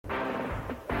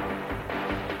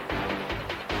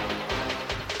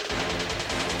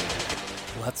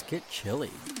Let's get chilly.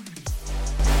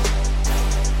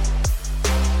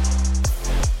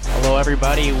 Hello,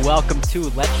 everybody. Welcome to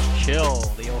Let's Chill,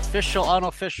 the official,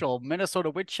 unofficial Minnesota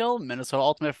Wind Chill, Minnesota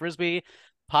Ultimate Frisbee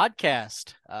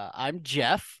podcast. I'm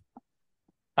Jeff.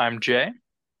 I'm Jay.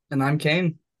 And I'm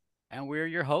Caine. And we're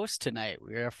your hosts tonight.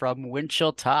 We are from Wind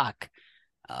Chill Talk.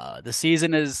 The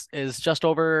season is just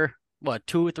over,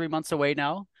 2 or 3 months away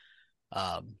now.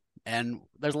 And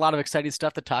there's a lot of exciting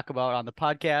stuff to talk about on the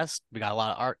podcast. We got a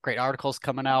lot of great articles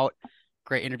coming out,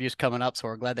 great interviews coming up. So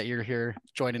we're glad that you're here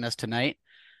joining us tonight.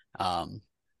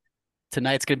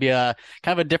 Tonight's going to be a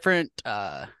kind of a different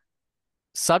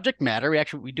subject matter.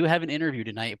 We do have an interview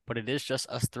tonight, but it is just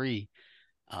us three.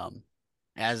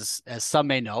 As some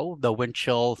may know, the Wind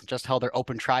Chill just held their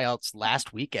open tryouts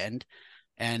last weekend,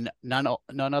 and none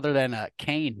other than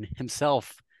Caine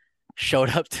himself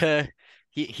showed up to.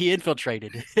 He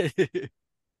infiltrated.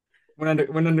 Went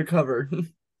undercover.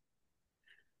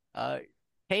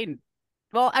 Caine.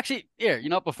 Well, actually, here,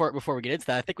 before we get into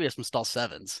that, I think we have some stall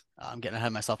sevens. I'm getting ahead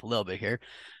of myself a little bit here.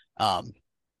 I've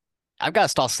got a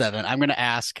stall seven. I'm going to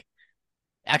ask.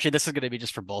 Actually, this is going to be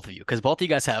just for both of you because both of you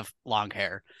guys have long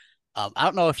hair. I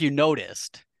don't know if you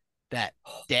noticed that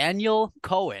Daniel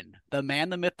Cohen, the man,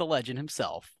 the myth, the legend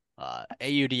himself,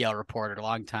 AUDL reporter,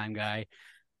 longtime guy,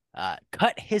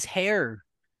 cut his hair.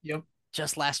 Yep.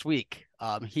 Just last week.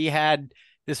 He had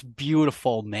this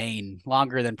beautiful mane,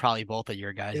 longer than probably both of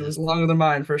your guys. It was longer than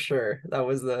mine for sure. That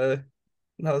was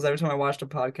every time I watched a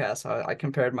podcast, I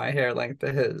compared my hair length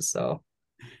to his. So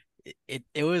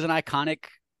it was an iconic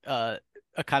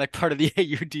part of the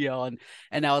AUDL,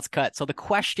 and now it's cut. So the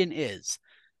question is,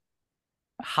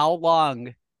 how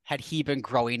long had he been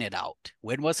growing it out?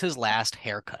 When was his last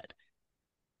haircut?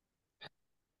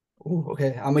 Ooh,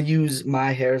 okay. I'm gonna use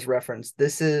my hair as reference.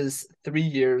 This is 3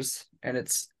 years, and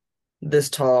it's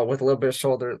this tall with a little bit of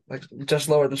shoulder, like just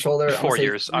lower than shoulder. 4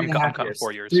 years. I'm cutting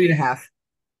 4 years. 3.5.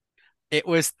 It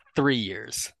was 3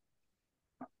 years.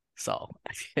 So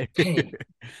Dang.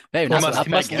 Hey, he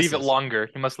must leave it longer.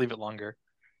 He must leave it longer.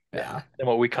 Yeah. Than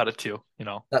what we cut it to.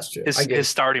 That's true. His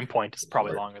starting point is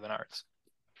probably longer than ours.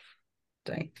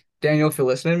 Dang. Daniel, if you're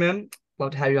listening, man, love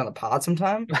to have you on the pod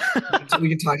sometime. We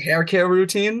can talk hair care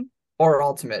routine or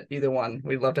ultimate, either one.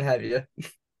 We'd love to have you.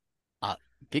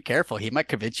 Be careful. He might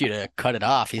convince you to cut it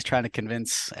off. He's trying to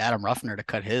convince Adam Ruffner to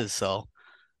cut his. So,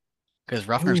 because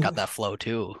Ruffner's got that flow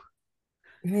too.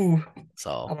 Ooh.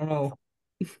 So I don't know.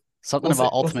 Something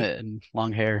about ultimate and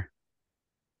long hair.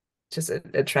 Just it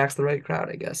attracts the right crowd,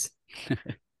 I guess.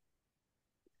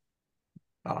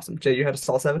 Awesome. Jay, you had a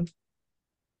stall seven?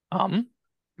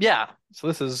 Yeah. So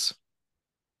this is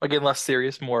again less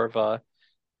serious, more of a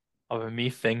me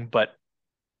thing, but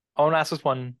I want to ask this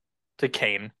one to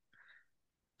Caine.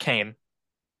 Caine,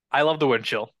 I love the Wind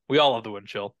Chill. We all love the Wind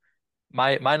Chill.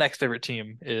 My next favorite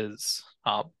team is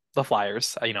the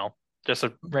Flyers. Just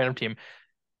a random team.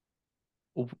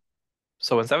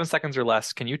 So in 7 seconds or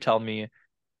less, can you tell me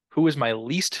who is my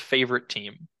least favorite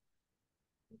team?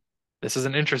 This is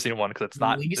an interesting one because it's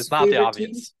not the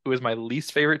obvious. Team? Who is my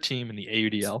least favorite team in the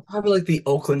AUDL? Probably like the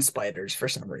Oakland Spiders for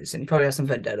some reason. You probably have some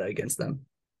vendetta against them.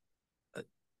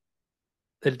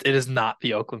 It is not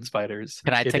the Oakland Spiders.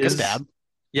 Can I take a stab?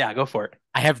 Yeah, go for it.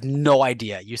 I have no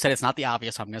idea. You said it's not the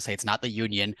obvious, so I'm going to say it's not the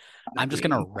Union. I'm just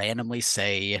going to randomly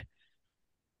say,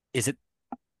 is it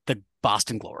the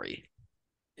Boston Glory?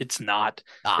 It's not.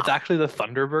 It's actually the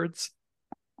Thunderbirds.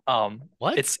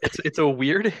 What? It's a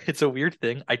weird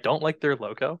thing. I don't like their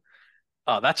logo.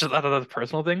 That's a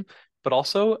personal thing, but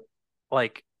also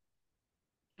it's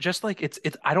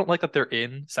I don't like that they're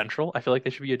in Central. I feel like they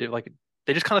should be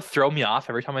they just kind of throw me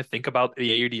off every time I think about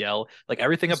the AUDL. Like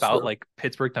everything about like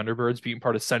Pittsburgh Thunderbirds being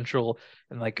part of Central,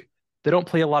 and like they don't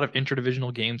play a lot of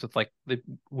interdivisional games with like the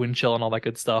Wind Chill and all that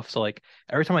good stuff. So like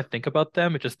every time I think about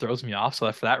them, it just throws me off.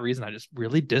 So for that reason, I just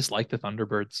really dislike the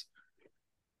Thunderbirds.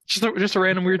 Just a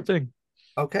random weird thing.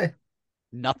 Okay.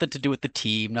 Nothing to do with the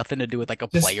team. Nothing to do with like a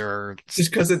player. Just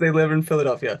because they live in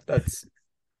Philadelphia.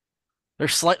 They're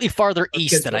slightly farther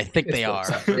east than I think they are.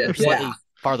 They're slightly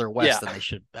farther west than they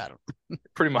should. I don't.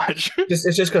 Pretty much. It's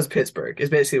just because Pittsburgh is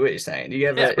basically what you're saying. You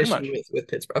have an issue with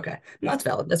Pittsburgh. Okay, no, that's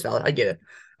valid. That's valid. I get it.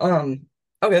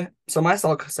 Okay. So my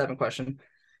stall seven question.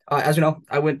 As you know,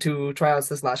 I went to tryouts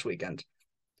this last weekend.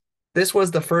 This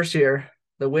was the first year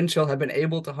the Wind Chill have been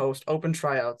able to host open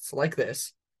tryouts like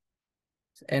this.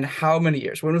 And how many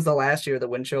years? When was the last year the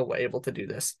Wind Chill were able to do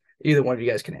this? Either one of you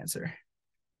guys can answer.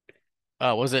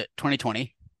 Was it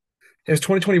 2020? It was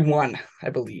 2021, I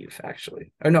believe,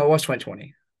 actually. Or no, it was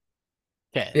 2020.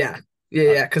 Okay.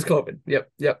 Yeah, because COVID.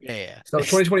 Yep. Yeah. So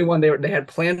 2021, they had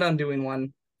planned on doing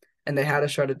one, and they had to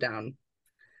shut it down.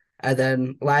 And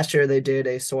then last year they did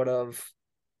a sort of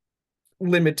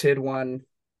limited one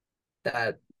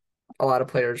that a lot of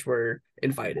players were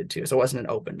invited to. So it wasn't an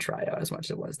open tryout as much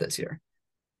as it was this year.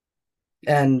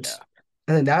 And Yeah.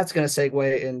 I think that's going to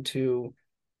segue into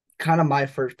kind of my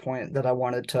first point that I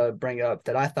wanted to bring up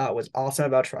that I thought was awesome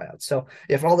about tryouts. So,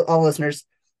 yeah, for all listeners,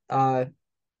 uh,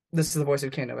 this is the voice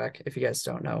of Caine, if you guys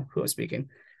don't know who I'm speaking.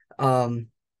 Um,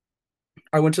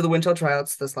 I went to the Winchell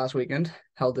tryouts this last weekend,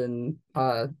 held in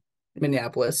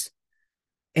Minneapolis.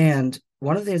 And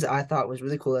one of the things that I thought was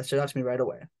really cool that stood out to me right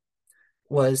away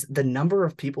was the number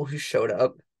of people who showed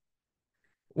up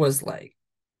was like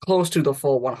close to the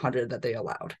full 100 that they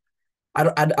allowed.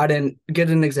 I didn't get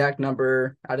an exact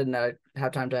number. I didn't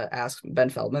have time to ask Ben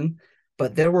Feldman,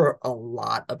 but there were a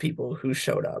lot of people who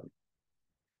showed up.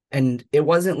 And it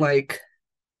wasn't like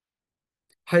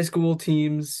high school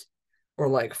teams or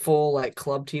like full like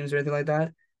club teams or anything like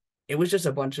that. It was just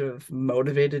a bunch of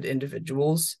motivated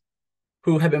individuals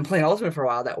who had been playing Ultimate for a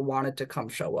while that wanted to come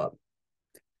show up.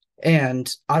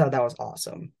 And I thought that was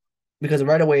awesome because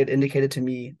right away it indicated to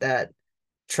me that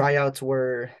tryouts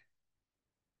were,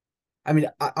 I mean,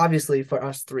 obviously for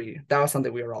us three, that was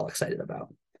something we were all excited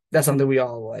about. That's something we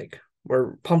all like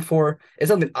were pumped for. It's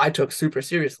something I took super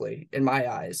seriously in my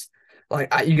eyes.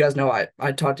 Like you guys know,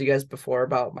 I talked to you guys before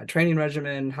about my training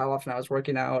regimen, how often I was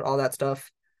working out, all that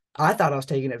stuff. I thought I was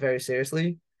taking it very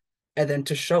seriously, and then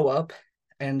to show up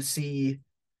and see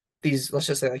these, let's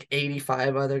just say like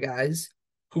 85 other guys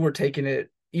who were taking it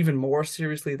even more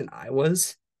seriously than I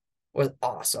was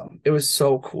awesome. It was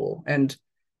so cool. And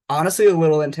honestly, a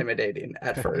little intimidating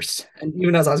at first. And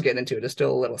even as I was getting into it, it's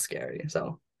still a little scary.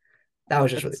 So that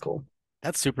was just really That's cool.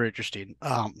 that's super interesting.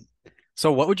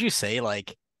 So what would you say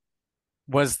like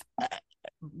was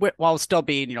while still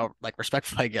being, like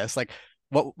respectful, I guess, like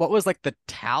what was like the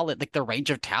talent, like the range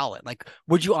of talent? Like,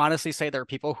 would you honestly say there are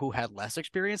people who had less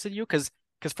experience than you? Because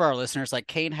for our listeners, like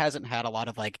Caine hasn't had a lot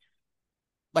of like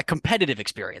competitive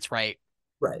experience, right?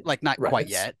 Right. Like not Right. quite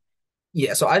yet.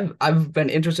 Yeah. So I've been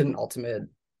interested in Ultimate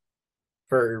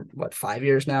for what 5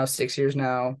 years now, 6 years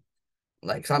now.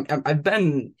 Like so I've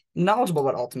been knowledgeable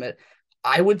about Ultimate.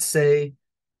 I would say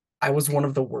I was one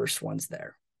of the worst ones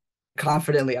there.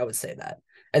 Confidently, I would say that.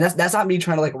 And that's not me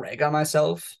trying to like rag on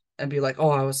myself and be like, oh,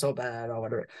 I was so bad or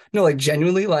whatever. No, like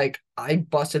genuinely, like I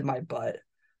busted my butt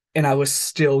and I was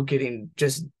still getting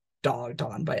just dogged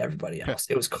on by everybody else.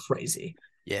 It was crazy.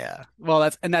 Yeah. Well,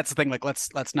 that's the thing. Like,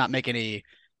 let's not make any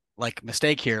like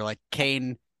mistake here. Like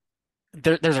Caine,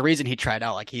 there's a reason he tried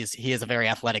out. Like he is a very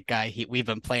athletic guy. We've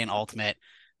been playing Ultimate,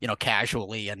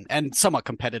 casually and somewhat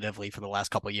competitively for the last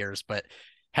couple of years, but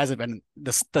hasn't been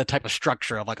the type of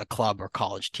structure of like a club or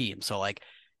college team. So like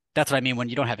that's what I mean when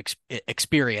you don't have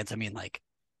experience. I mean like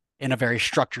in a very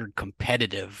structured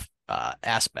competitive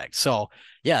aspect. So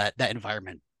yeah, that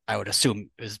environment I would assume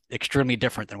is extremely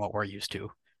different than what we're used to.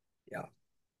 Yeah.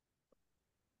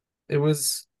 It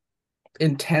was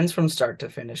intense from start to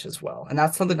finish as well. And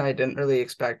that's something I didn't really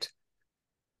expect.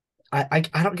 I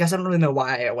don't guess I don't really know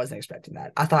why I wasn't expecting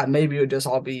that. I thought maybe it would just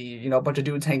all be, a bunch of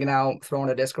dudes hanging out, throwing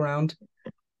a disc around.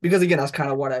 Because again, that's kind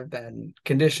of what I've been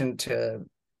conditioned to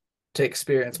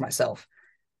experience myself.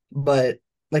 But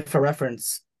like for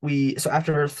reference, so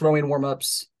after throwing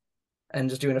warm-ups and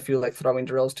just doing a few like throwing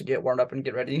drills to get warmed up and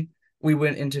get ready, we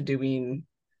went into doing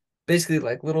basically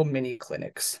like little mini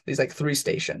clinics, these like 3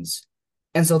 stations.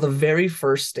 And so the very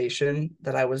first station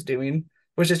that I was doing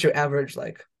was just your average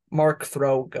like mark,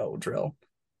 throw, go drill,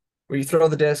 where you throw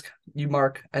the disc, you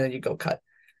mark, and then you go cut.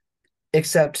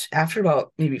 Except after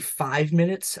about maybe 5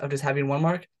 minutes of just having one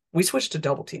mark, we switched to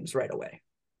double teams right away.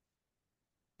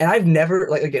 And I've never,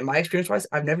 like, again, my experience wise,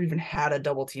 I've never even had a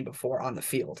double team before on the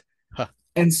field. Huh.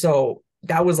 And so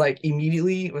that was like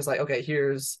immediately, it was like, okay,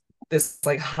 here's this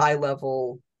like high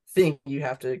level thing you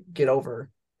have to get over.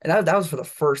 And that was for the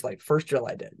first drill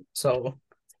I did. So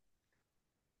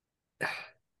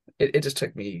it just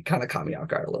took me, kind of caught me off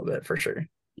guard a little bit for sure.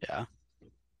 Yeah.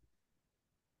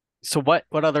 So what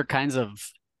other kinds of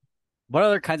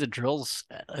drills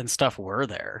and stuff were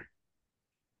there?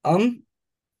 Um,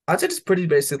 I'd say just pretty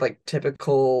basic, like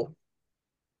typical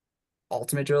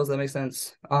ultimate drills. That makes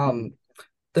sense. Mhm.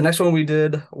 The next one we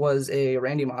did was a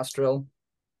Randy Moss drill.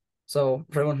 So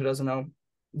for everyone who doesn't know,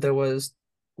 there was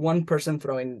one person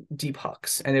throwing deep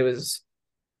hucks, and it was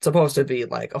supposed to be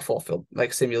like a full field,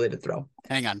 like simulated throw.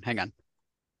 Hang on.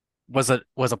 Was a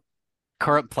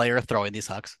current player throwing these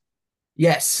hucks?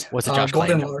 Yes, Was it Josh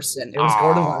Gordon Clay? Larson. It was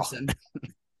Gordon Oh, Larson.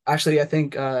 Actually, I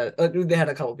think they had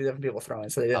a couple of different people throwing,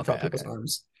 so they didn't throw okay, people's okay.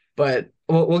 arms. But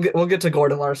we'll get to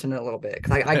Gordon Larson in a little bit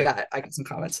because I got some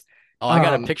comments. Oh, I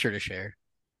got a Um, picture to share.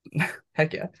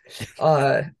 heck yeah.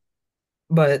 Uh,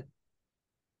 But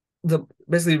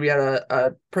basically we had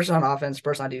a person on offense,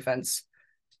 person on defense,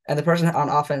 and the person on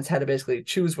offense had to basically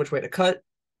choose which way to cut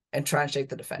and try and shake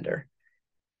the defender.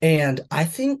 And I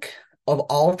think of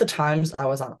all of the times I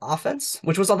was on offense,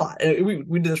 which was a lot, we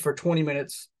did this for 20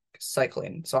 minutes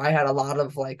cycling. So I had a lot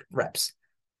of like reps.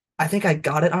 I think I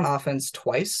got it on offense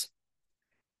twice,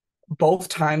 both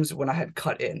times when I had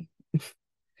cut in.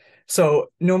 So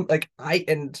no, like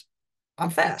I'm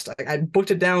fast. Like I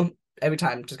booked it down every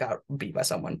time, just got beat by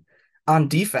someone. On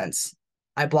defense,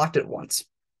 I blocked it once.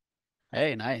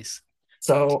 Hey, nice.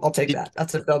 So I'll take Did that.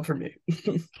 That's a dub for me.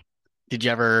 did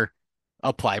you ever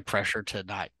apply pressure to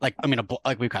not like I mean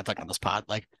like we've kind of talked on this pod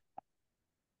like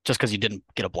just because you didn't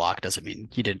get a block doesn't mean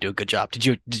you didn't do a good job. Did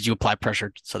you apply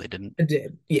pressure so they didn't? I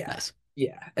did. Yeah. Nice.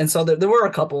 Yeah. And so there were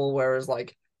a couple where it was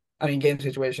like, I mean, game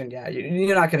situation, yeah,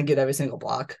 you're not going to get every single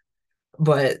block.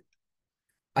 But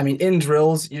I mean, in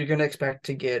drills, you're going to expect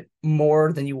to get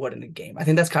more than you would in a game. I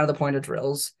think that's kind of the point of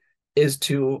drills is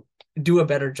to do a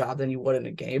better job than you would in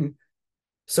a game.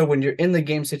 So when you're in the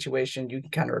game situation, you can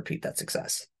kind of repeat that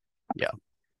success. Yeah.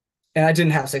 And I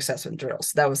didn't have success in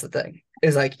drills. That was the thing.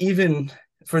 Is like even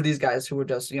for these guys who were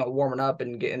just, warming up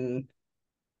and getting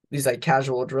these like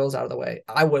casual drills out of the way,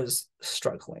 I was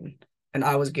struggling and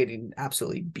I was getting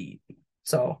absolutely beat.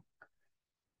 So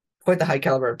quite the high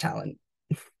caliber of talent.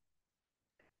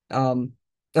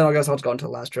 Then I guess I'll go into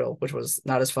the last drill, which was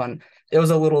not as fun. It was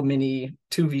a little mini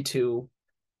 2v2.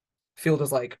 Field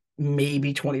was like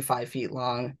maybe 25 feet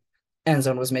long. End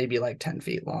zone was maybe like 10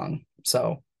 feet long.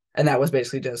 So, and that was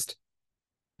basically just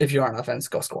if you're on offense,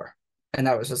 go score. And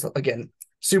that was just, again,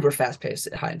 super fast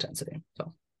paced, high intensity.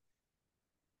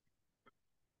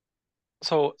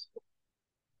 So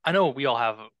I know we all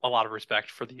have a lot of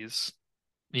respect for these,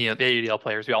 the AUDL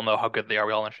players. We all know how good they are.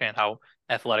 We all understand how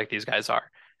athletic these guys are.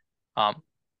 Um,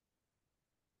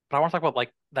 but I want to talk about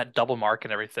like that double mark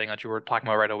and everything that you were talking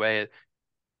about right away.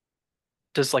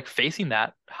 Does like facing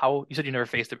that, how you said you never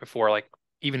faced it before, like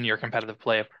even your competitive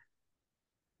play,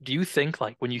 do you think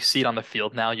like when you see it on the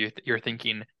field now, you're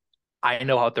thinking, I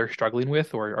know what they're struggling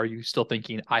with, or are you still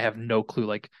thinking, I have no clue,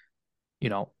 like,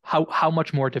 how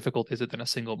much more difficult is it than a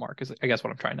single mark is I guess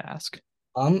what I'm trying to ask.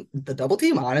 The double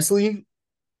team, honestly,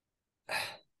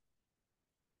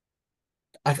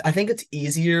 I think it's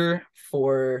easier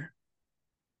for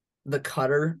the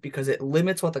cutter because it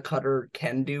limits what the cutter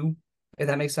can do, if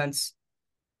that makes sense.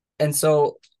 And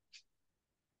so,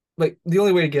 like, the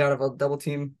only way to get out of a double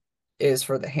team is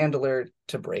for the handler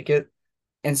to break it.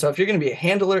 And so, if you're going to be a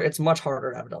handler, it's much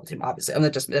harder to have a double team, obviously. And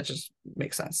that just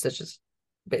makes sense. That's just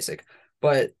basic.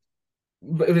 But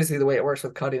basically, the way it works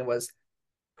with cutting was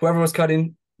whoever was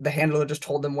cutting, the handler just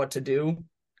told them what to do,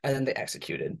 and then they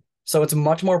executed. So it's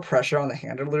much more pressure on the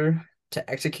handler to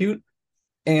execute.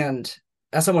 And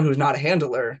as someone who's not a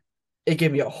handler, it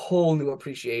gave me a whole new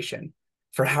appreciation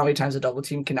for how many times a double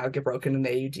team can now get broken in the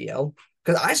AUDL.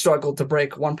 Because I struggled to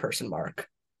break one person mark.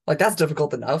 Like that's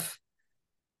difficult enough.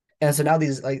 And so now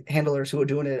these like handlers who are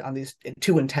doing it on these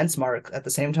two intense marks at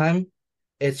the same time,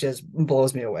 it just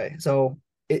blows me away. So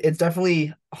it's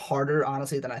definitely harder,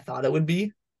 honestly, than I thought it would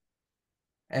be.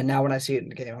 And now when I see it in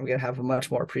the game, I'm gonna have a much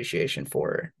more appreciation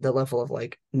for the level of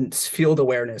like field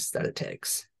awareness that it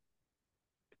takes.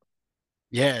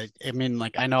 Yeah, I mean,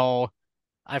 like I know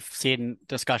I've seen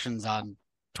discussions on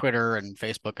Twitter and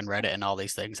Facebook and Reddit and all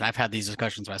these things. And I've had these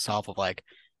discussions myself of like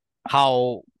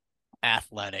how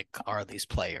athletic are these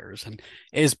players and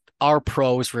is our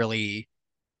pros really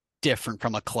different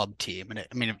from a club team? And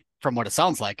I mean, from what it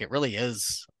sounds like, it really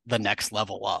is the next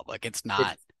level up. Like it's It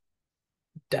not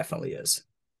definitely is.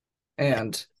 like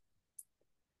And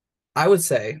I would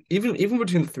say even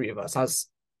between the three of us, I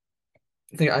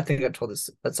think I told this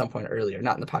at some point earlier,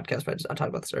 not in the podcast, but I talked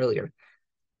about this earlier.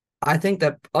 I think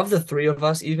that of the three of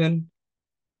us, even,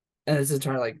 and this is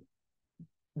trying to like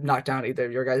knock down either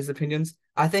of your guys' opinions,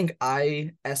 I think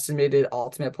I estimated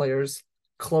ultimate players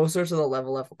closer to the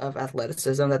level of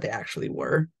athleticism that they actually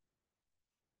were,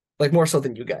 like more so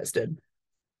than you guys did.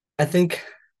 I think,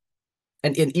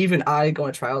 and even I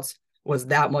going to tryouts was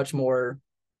that much more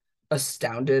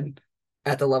astounded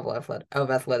at the level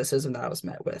of athleticism that I was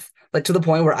met with. Like to the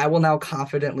point where I will now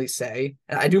confidently say,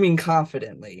 and I do mean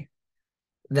confidently,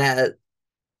 that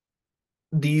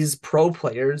these pro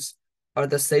players are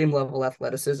the same level of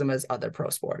athleticism as other pro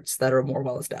sports that are more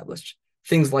well established.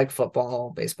 Things like football,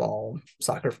 baseball,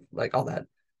 soccer, like all that.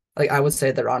 Like I would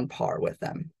say they're on par with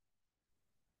them.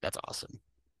 that's awesome.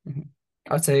 Mhm.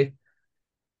 I would say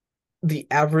the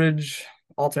average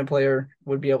ultimate player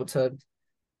would be able to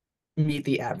meet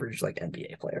the average like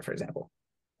NBA player, for example.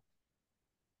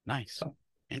 Nice. So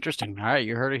Interesting. All right,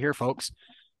 you heard it here, folks.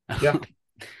 yeah.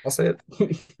 I'll say it. I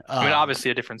mean, Um,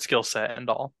 obviously a different skill set and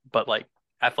all, but like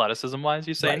athleticism wise,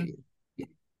 you saying? Right.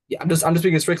 Yeah, I'm just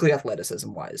speaking strictly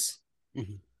athleticism wise.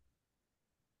 mhm,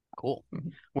 cool.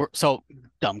 Mhm. So,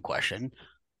 dumb question.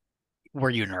 Were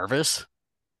you nervous?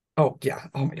 Oh yeah.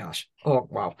 Oh my gosh. Oh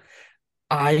wow.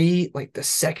 I like the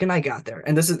second I got there,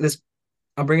 and this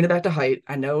I'm bringing it back to height.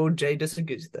 I know Jay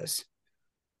disagrees with this.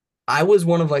 I was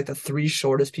one of like the three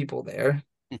shortest people there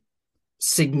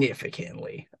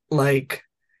significantly. Like,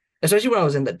 especially when I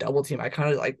was in the double team, I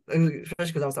kind of like, especially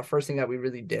because that was the first thing that we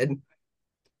really did.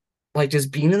 Like,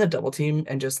 just being in the double team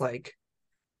and just like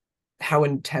how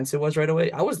intense it was right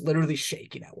away. I was literally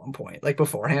shaking at one point, like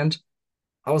beforehand.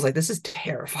 I was like, this is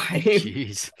terrifying.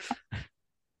 Jeez.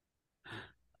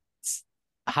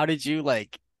 How did you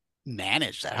like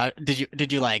manage that? How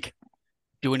did you like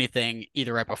do anything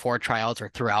either right before tryouts or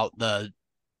throughout the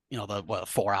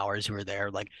 4 hours you were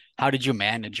there? Like, how did you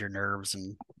manage your nerves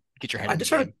and get your head I in the just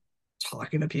started game?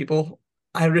 talking to people.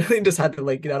 I really just had to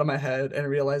like get out of my head and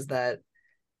realize that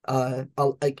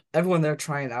like everyone there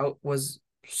trying out was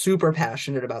super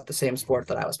passionate about the same sport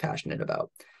that I was passionate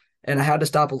about. And I had to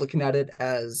stop looking at it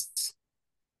as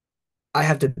I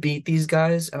have to beat these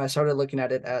guys, and I started looking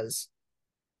at it as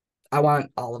I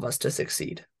want all of us to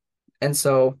succeed. And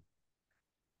so,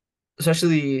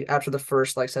 especially after the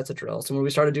first like sets of drills, and when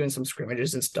we started doing some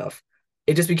scrimmages and stuff,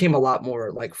 it just became a lot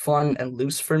more like fun and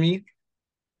loose for me.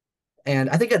 And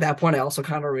I think at that point, I also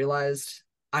kind of realized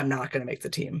I'm not going to make the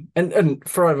team. And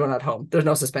for everyone at home, there's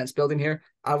no suspense building here.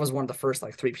 I was one of the first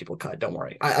like three people cut. Don't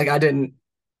worry, I didn't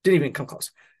even come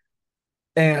close.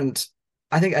 And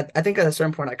I think at a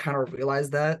certain point, I kind of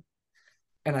realized that,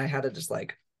 and I had to just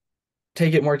like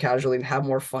take it more casually and have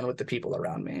more fun with the people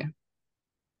around me.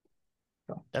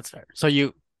 So, That's fair. So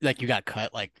you got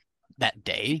cut like that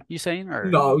day, you saying? Or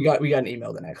no, we got an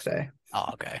email the next day. oh,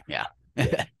 okay. Yeah.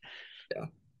 Yeah, yeah,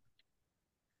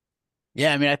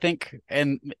 Yeah, I mean, I think,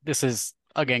 and this is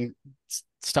again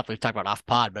stuff we've talked about off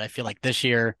pod, but I feel like this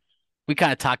year we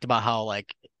kind of talked about how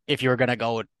like if you were gonna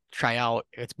go try out,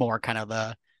 it's more kind of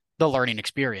the learning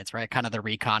experience, right? Kind of the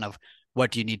recon of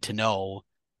what do you need to know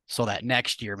so that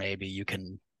next year maybe you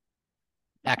can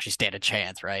actually stand a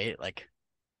chance, right? Like,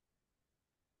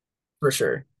 for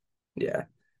sure. Yeah,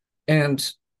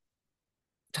 and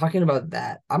talking about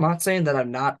that, I'm not saying that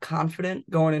I'm not confident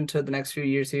going into the next few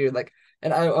years here. Like,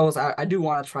 and I do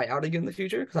want to try out again in the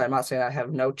future because I'm not saying I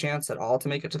have no chance at all to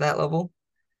make it to that level.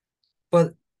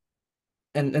 But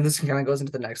and this kind of goes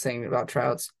into the next thing about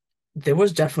Trouts. There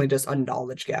was definitely just a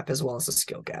knowledge gap as well as a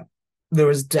skill gap. There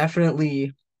was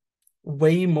definitely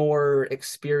way more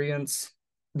experience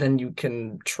than you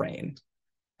can train,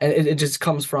 and it just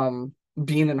comes from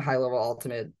being in high level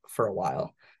ultimate for a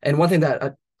while. And one thing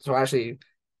that so actually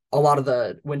a lot of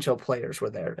the Winchell players were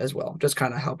there as well, just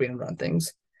kind of helping run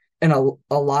things. And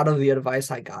a lot of the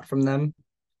advice I got from them,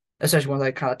 especially when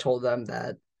I kind of told them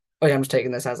that, oh yeah, I'm just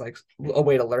taking this as like a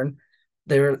way to learn.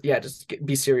 They were, yeah,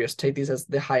 be serious. Take these as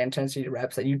the high intensity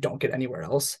reps that you don't get anywhere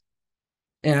else.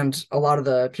 And a lot of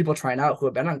the people trying out who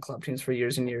have been on club teams for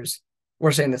years and years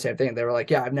were saying the same thing. They were like,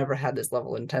 yeah, I've never had this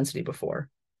level of intensity before.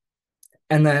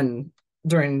 And then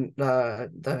during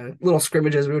the little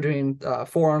scrimmages, we were doing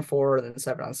 4-on-4 and then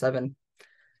 7-on-7.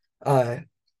 Uh,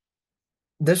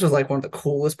 this was like one of the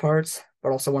coolest parts,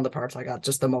 but also one of the parts I got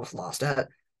just the most lost at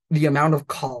the amount of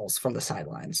calls from the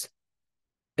sidelines.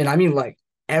 And I mean, like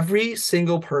every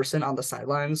single person on the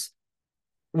sidelines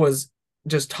was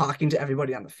just talking to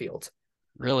everybody on the field.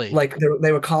 really, Like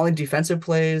they were calling defensive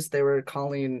plays, they were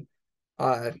calling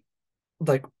uh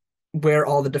like where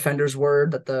all the defenders were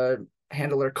that the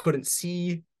handler couldn't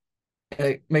see,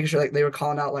 like making sure like they were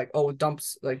calling out like, oh, dump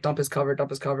is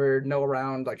covered, no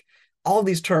around, like all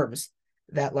these terms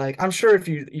that like I'm sure if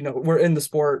you were in the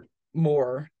sport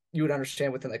more, you would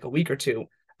understand within like a week or two.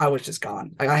 I was just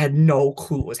gone. Like I had no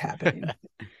clue what was happening.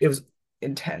 It was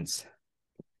intense.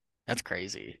 that's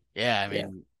crazy. Yeah, I Yeah.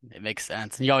 mean, it makes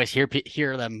sense. And you always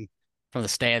hear them from the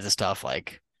stands and stuff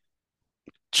like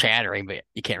chattering, but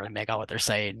you can't really make out what they're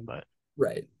saying, but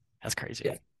Right. that's crazy.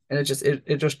 Yeah. And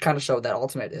it just kind of showed that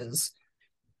ultimate is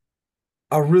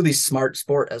a really smart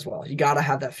sport as well. You got to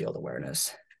have that field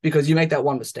awareness because you make that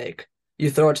one mistake, you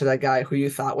throw it to that guy who you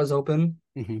thought was open,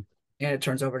 Hmm. and it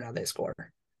turns over. Now they score.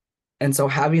 And so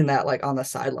having that like on the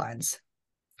sidelines,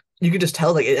 you could just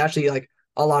tell like it actually like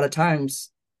a lot of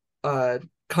times, uh,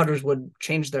 cutters would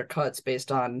change their cuts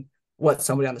based on what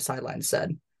somebody on the sideline said,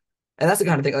 and that's the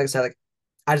kind of thing. Like I said, like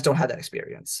I just don't have that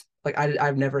experience. Like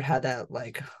I've never had that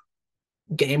like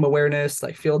game awareness,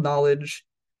 like field knowledge.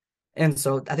 And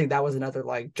so I think that was another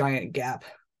like giant gap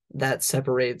that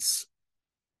separates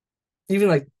even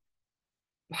like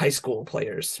high school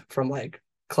players, from like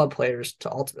club players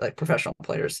to like professional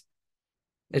players.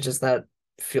 It's just that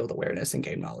field awareness and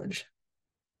game knowledge.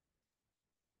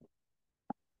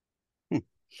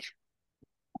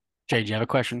 Jay, do you have a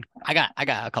question? I got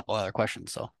a couple other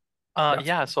questions. So Yeah.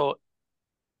 Yeah, so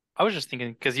I was just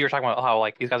thinking because you were talking about how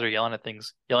like these guys are yelling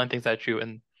things at you,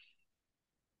 and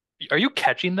are you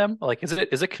catching them? Like, is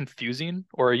it confusing,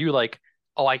 or are you like,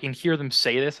 oh, I can hear them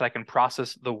say this, and I can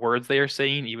process the words they are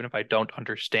saying, even if I don't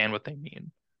understand what they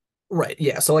mean? Right.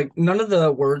 Yeah. So like none of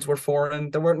the words were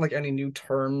foreign. There weren't like any new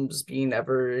terms being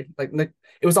ever like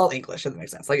it was all English, if that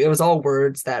makes sense. Like it was all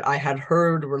words that I had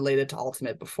heard related to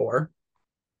Ultimate before,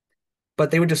 but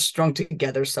they were just strung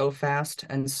together so fast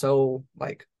and so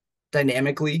like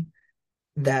dynamically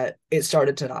that it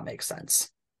started to not make sense,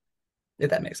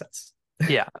 if that makes sense.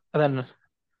 Yeah, and then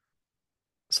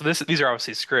so these are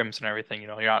obviously scrims and everything.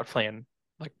 You're not playing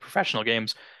like professional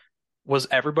games. Was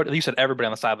everybody? You said everybody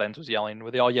on the sidelines was yelling.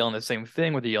 Were they all yelling the same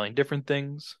thing? Were they yelling different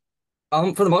things?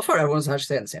 For the most part, everyone's actually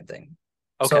saying the same thing.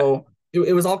 Okay. So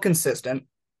it was all consistent.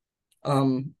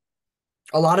 Um,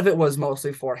 a lot of it was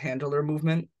mostly for handler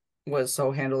movement, was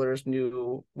so handlers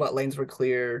knew what lanes were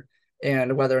clear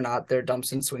and whether or not their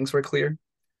dumps and swings were clear.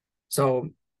 So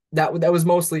that was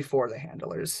mostly for the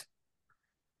handlers.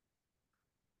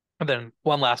 And then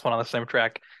one last one on the same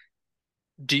track.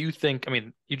 Do you think, I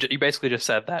mean, you basically just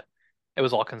said that it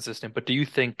was all consistent, but do you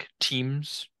think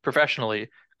teams professionally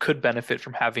could benefit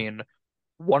from having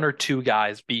one or two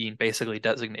guys being basically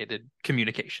designated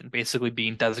communication, basically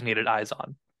being designated eyes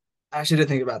on? I actually did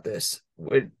think about this.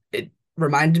 It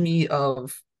reminded me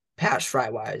of Pat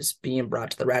Schreiwise being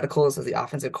brought to the Radicals as the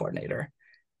offensive coordinator.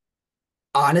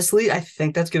 Honestly, I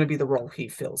think that's going to be the role he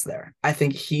fills there. I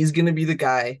think he's going to be the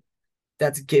guy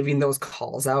that's giving those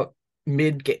calls out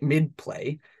mid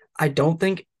play. I don't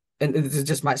think, and this is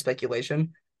just my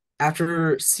speculation,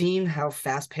 after seeing how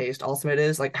fast paced Ultimate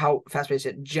is, like how fast paced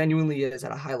it genuinely is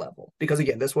at a high level. Because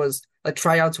again, this was like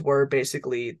tryouts were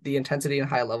basically the intensity and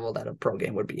high level that a pro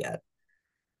game would be at.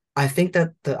 I think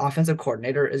that the offensive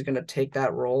coordinator is going to take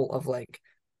that role of like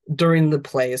during the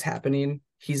play is happening,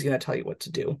 he's going to tell you what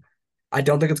to do. I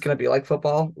don't think it's going to be like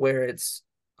football where it's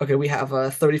okay, we have a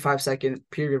 35-second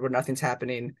period where nothing's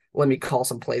happening. Let me call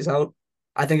some plays out.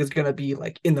 I think it's going to be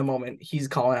like in the moment, he's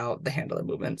calling out the handler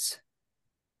movements.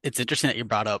 it's interesting that you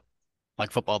brought up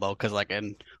like football though, because like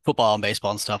in football and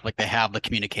baseball and stuff, like they have the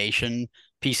communication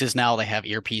pieces now. They have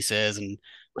earpieces and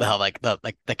they Right. have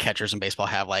like the catchers in baseball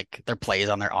have like their plays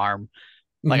on their arm.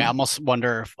 Like I Mm-hmm. almost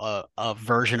wonder if a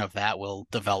version of that will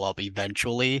develop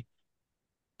eventually.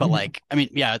 But Mm-hmm. like, I mean,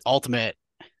 yeah, it's ultimate.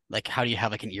 Like, how do you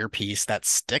have like an earpiece that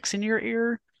sticks in your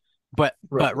ear? But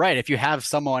Right. right, if you have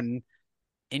someone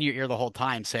in your ear the whole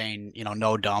time saying,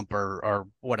 no dump or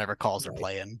whatever calls they're Right.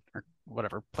 playing or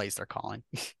whatever plays they're calling.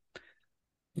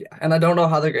 Yeah. And I don't know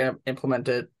how they're going to implement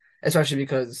it, especially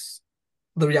because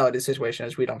the reality situation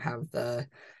is we don't have the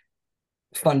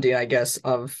funding, I guess,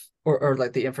 of or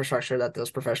like the infrastructure that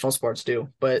those professional sports do.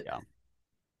 But Yeah,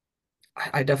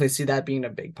 I definitely see that being a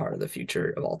big part of the future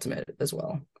of Ultimate as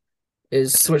well.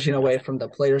 Is that's switching away that's from the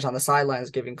players on the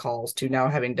sidelines giving calls to now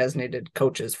having designated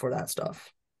coaches for that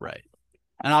stuff. right.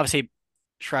 And obviously,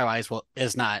 Shrywise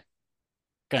is not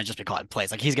gonna just be calling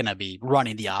plays. Like he's gonna be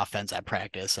running the offense at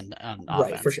practice and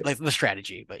Right, for offense, sure. like the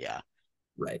strategy. But yeah,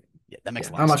 Right. yeah, that makes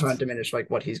Yeah. a lot I'm of not trying to sense. diminish like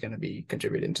what he's going to be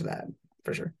contributing to that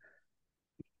for sure.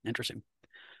 Interesting.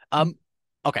 Um,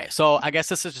 okay, so I guess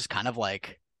this is just kind of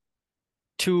like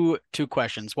two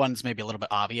questions. One's maybe a little bit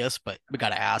obvious, but we got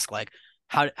to ask like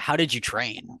how did you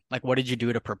train? Like what did you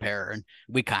do to prepare? And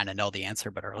we kind of know the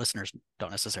answer, but our listeners don't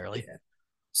necessarily. Yeah.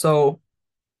 So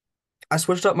I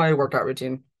switched up my workout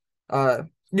routine. Uh,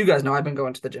 you guys know I've been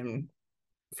going to the gym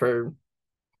for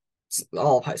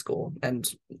all of high school and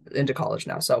into college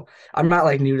now. So I'm not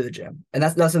like new to the gym. And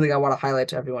that's something I want to highlight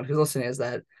to everyone who's listening is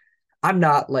that I'm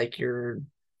not like your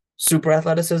super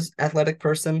athletic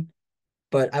person,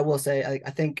 but I will say I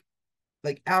think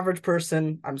like average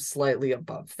person, I'm slightly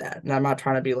above that. And I'm not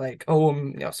trying to be like, oh,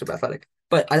 I'm super athletic.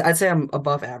 But I'd say I'm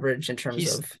above average in terms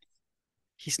He's of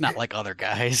he's not like other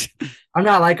guys. I'm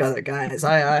not like other guys.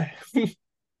 I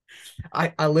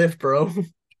lift, bro.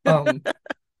 Um,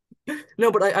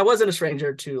 no, but I wasn't a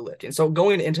stranger to lifting. So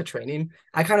going into training,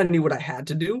 I kind of knew what I had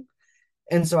to do.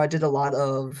 And so I did a lot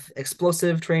of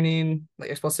explosive training, like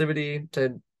explosivity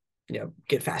to,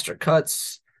 get faster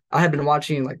cuts. I had been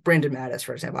watching like Brandon Mattis,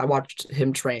 for example. I watched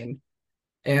him train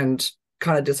and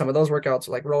kind of did some of those workouts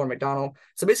like Rowan McDonald.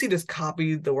 So basically just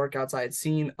copied the workouts I had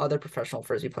seen other professional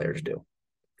frisbee players do.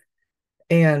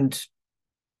 And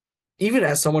even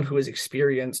as someone who is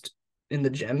experienced in the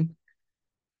gym,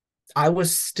 I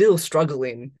was still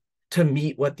struggling to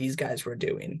meet what these guys were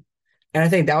doing. And I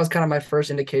think that was kind of my first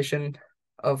indication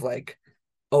of like,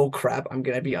 oh crap, I'm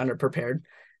gonna be underprepared.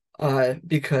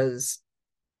 Because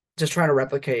just trying to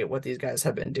replicate what these guys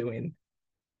have been doing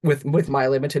with my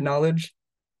limited knowledge,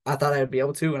 I thought I'd be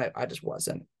able to, and I just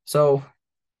wasn't. So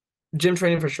gym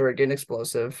training for sure, getting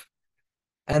explosive.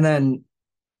 And then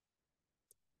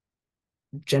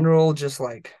general just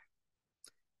like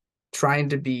trying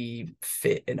to be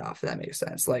fit enough, if that makes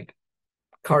sense. Like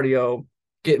cardio,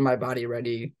 getting my body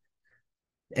ready,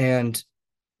 and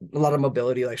a lot of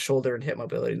mobility, like shoulder and hip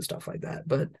mobility and stuff like that.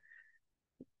 But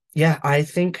yeah, I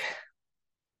think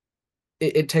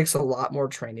it takes a lot more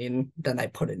training than I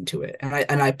put into it.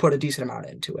 And I put a decent amount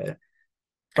into it.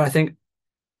 But I think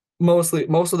most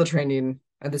of the training,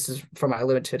 and this is from my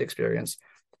limited experience,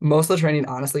 most of the training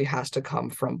honestly has to come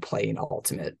from playing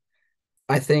ultimate.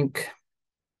 I think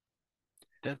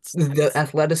the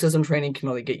athleticism training can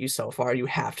only get you so far. You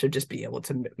have to just be able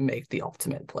to make the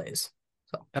ultimate plays.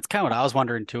 So That's kind of what I was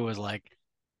wondering too, is like,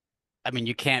 I mean,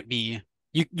 you can be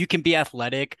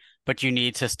athletic, but you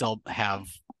need to still have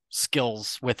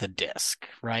skills with a disc,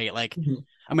 right? Like, Mhm.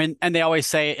 I mean, and they always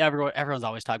say everyone's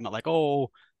always talking about like,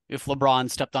 oh, if LeBron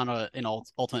stepped on an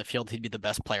ultimate field, he'd be the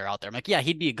best player out there. I'm like, yeah,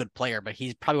 he'd be a good player, but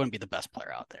he probably wouldn't be the best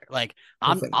player out there. Like,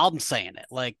 I'm Definitely not. I'm saying it.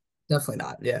 Like, Definitely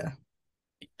not. Yeah.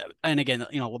 and again,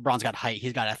 LeBron's got height,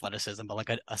 he's got athleticism, but like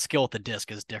a skill with the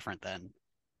disc is different than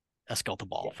a skill with the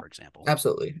ball, Yeah. for example.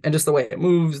 Absolutely. And just the way it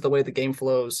moves, the way the game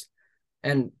flows.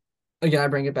 And again, I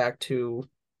bring it back to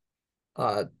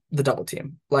the double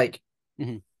team. Like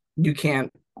Mhm. you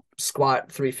can't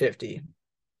squat 350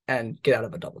 and get out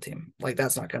of a double team. Like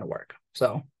that's not going to work.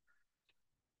 So,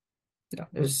 it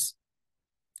was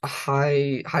a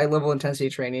high level intensity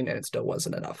training and it still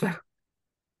wasn't enough.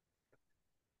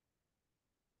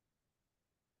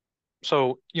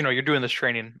 So, you're doing this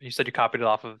training. You said you copied it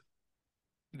off of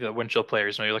the Windshield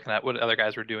players. You're looking at what other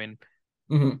guys were doing.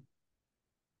 Mhm.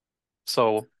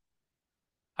 So,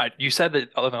 you said that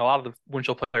a lot of the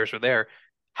Windshield players were there.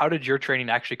 How did your training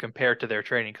actually compare to their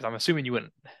training? Because I'm assuming you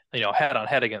went, head on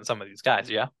head against some of these guys,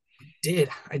 yeah?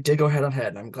 I did go head on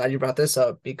head. I'm glad you brought this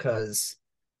up because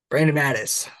Brandon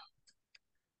Mattis,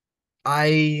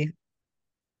 I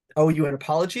owe you an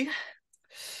apology.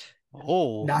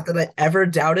 Oh, Not that I ever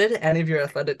doubted any of your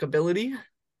athletic ability,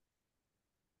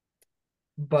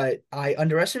 but I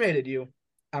underestimated you.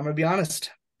 I'm gonna be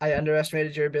honest. I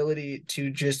underestimated your ability to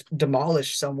just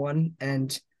demolish someone,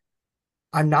 and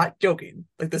I'm not joking.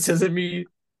 Like this isn't me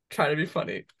trying to be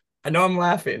funny. I know I'm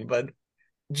laughing, but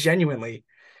genuinely.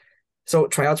 So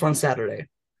tryouts were on Saturday.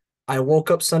 I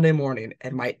woke up Sunday morning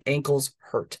and my ankles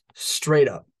hurt straight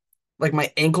up. Like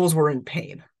my ankles were in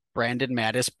pain. Brandon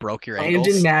Mattis broke your Brandon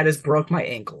ankles. Mattis broke my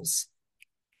ankles.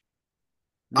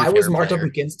 New I was favorite marked up player.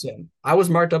 against him. I was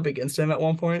marked up against him at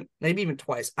one point, maybe even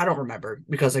twice. I don't remember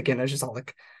because again, it's just all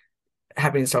like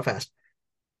happening so fast.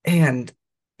 And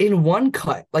in one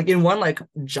cut, like in one like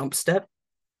jump step,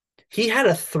 he had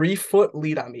a 3 foot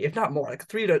lead on me, if not more, like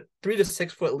 3 to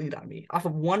 6 foot lead on me off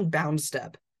of one bound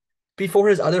step before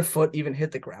his other foot even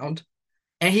hit the ground.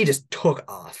 And he just took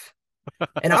off.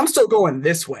 And I'm still going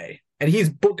this way. And he's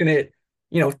booking it,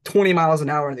 20 miles an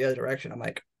hour in the other direction. I'm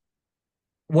like,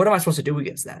 what am I supposed to do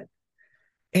against that?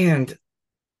 And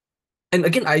and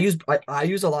again, I use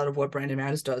a lot of what Brandon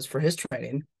Mattis does for his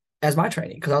training as my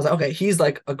training because I was like, okay, he's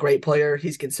like a great player.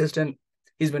 He's consistent.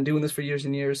 He's been doing this for years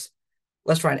and years.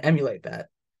 Let's try and emulate that.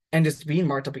 And just being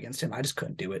marked up against him, I just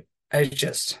couldn't do it. I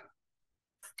just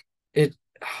it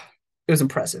it was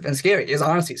impressive and scary. It was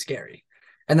honestly scary.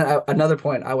 And then another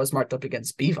point, I was marked up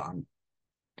against Bivon.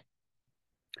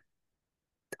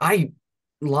 I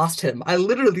lost him. I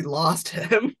literally lost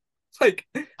him. like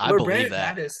I where believe Brandon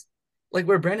that. Mattis,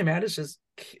 where Brandon Mattis just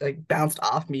like bounced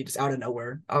off me just out of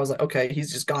nowhere. I was like, okay,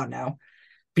 he's just gone now.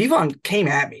 Bivon came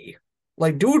at me,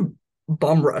 like dude,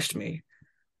 bum rushed me,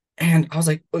 and I was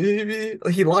like,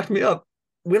 he locked me up,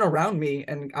 went around me,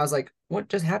 and I was like, what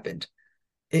just happened?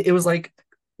 It was like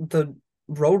the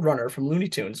Roadrunner from Looney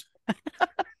Tunes.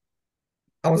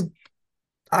 I was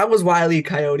I was Wile E.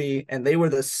 Coyote, and they were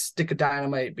the stick of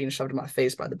dynamite being shoved in my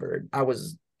face by the bird. I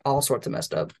was all sorts of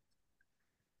messed up.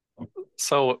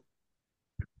 So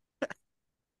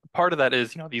part of that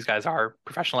is, these guys are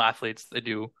professional athletes. They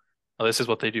do, this is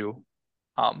what they do.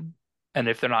 Um, and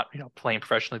if they're not, playing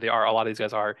professionally, a lot of these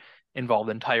guys are involved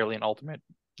entirely in Ultimate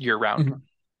year round. Mhm.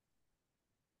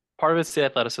 Part of it's the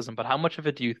athleticism, but how much of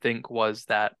it do you think was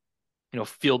that,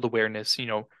 field awareness?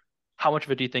 How much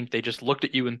of it do you think they just looked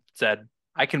at you and said,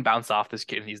 I can bounce off this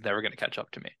kid and he's never going to catch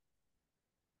up to me?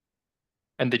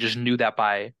 And they just knew that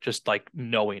by just like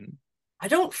knowing. I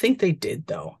don't think they did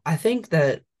though. I think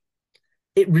that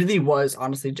it really was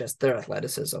honestly just their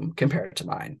athleticism compared to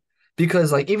mine.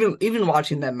 Because like even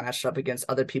watching them matched up against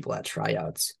other people at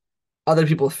tryouts, other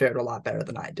people fared a lot better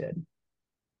than I did.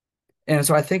 And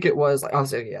so I think it was like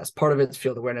obviously yes, part of it's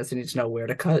field awareness. They need to know where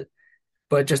to cut,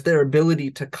 but just their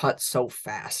ability to cut so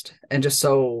fast and just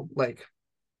so like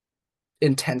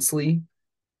intensely.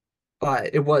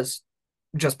 It was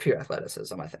just pure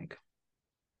athleticism, I think.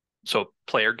 So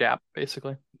player gap,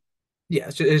 basically. Yeah,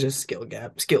 it's just skill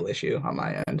gap, skill issue on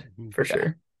my end for Yeah.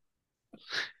 sure.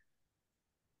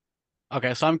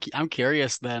 Okay, so I'm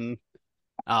curious then.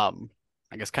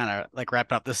 I guess kind of like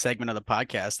wrapping up this segment of the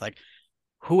podcast. Like,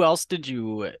 who else did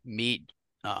you meet?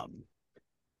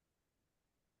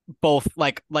 Both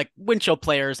like windshield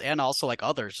players and also like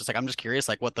others. Just like I'm just curious,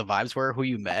 like what the vibes were, who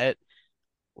you met,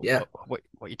 Yeah. what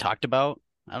you talked about.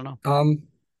 I don't know.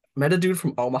 Met a dude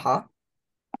from Omaha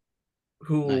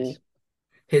who Nice.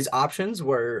 his options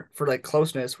were for like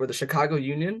closeness were the Chicago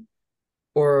Union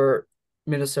or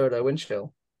Minnesota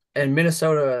Winchell. And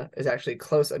Minnesota is actually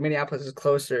close. Minneapolis is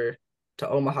closer to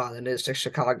Omaha than it is to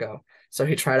Chicago. So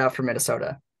he tried out for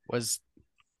Minnesota. Was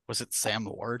was it Sam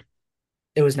Ward?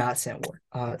 It was not Sam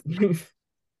Ward.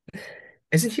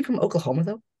 Isn't he from Oklahoma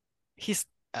though? He's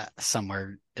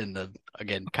somewhere in the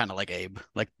again kind of like Abe,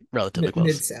 like relatively Mid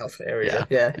close. South Yeah, area.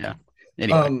 Yeah. yeah.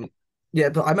 Anyway, Um, yeah,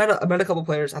 but I met a couple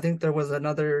players. I think there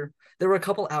were a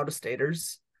couple out of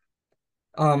staters.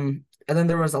 And then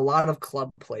there was a lot of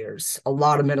club players, a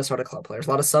lot of Minnesota club players, a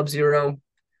lot of Sub-Zero,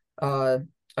 uh,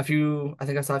 I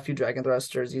think I saw a few Dragon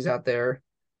Thrust jerseys out there.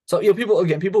 So,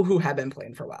 people who have been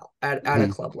playing for a while at a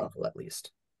Mhm. club level at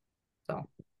least. So,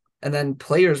 and then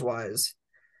players wise,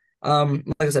 like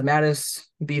I said, Mattis,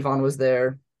 Bevon was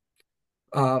there.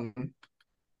 Um,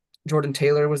 Jordan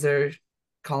Taylor was there.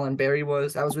 Colin Berry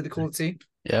was. That was really cool to see.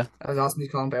 Yeah. That was awesome to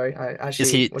see Colin Berry. I Is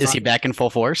actually he was is he on. back in full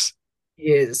force?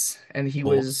 He is, and he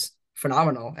Cool. was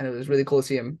phenomenal, and it was really cool to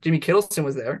see him. Jimmy Kittleson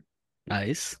was there.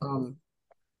 Nice. Um,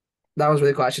 that was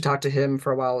really cool. I should talk to him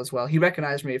for a while as well. He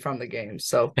recognized me from the game.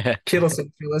 So Kittleson,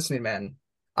 if you're listening, man,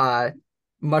 uh,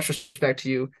 much respect to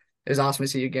you. It was awesome to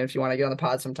see you again. If you want to get on the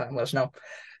pod sometime, let us know.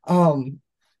 Um,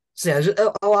 so yeah, just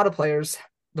a lot of players.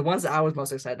 The ones that I was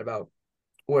most excited about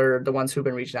were the ones who've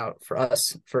been reaching out for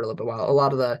us for a little bit while. A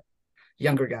lot of the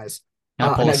younger guys. Can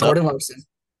I I pull met this up? Gordon Larson.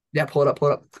 Yeah, pull it up, pull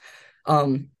it up.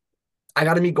 Um, I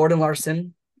got to meet Gordon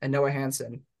Larson and Noah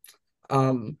Hansen.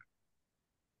 Um,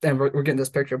 and we're getting this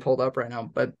picture pulled up right now.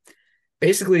 But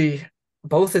basically,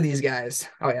 both of these guys.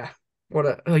 Oh yeah,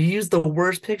 you used the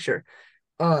worst picture.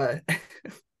 Uh,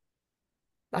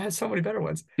 I had so many better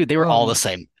ones. Dude, they were all the Um,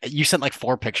 same. You sent like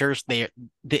four pictures. They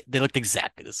looked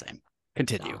exactly the same.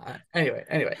 Continue.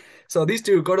 anyway. So these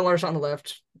two, Gordon Larson on the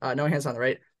left, Noah Hansen on the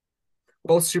right,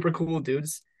 both super cool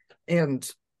dudes. And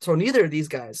so neither of these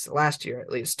guys last year, at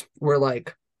least, were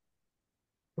like,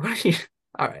 what are you?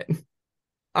 All right,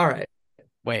 all right.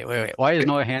 Wait. Why is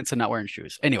Noah Hansen not wearing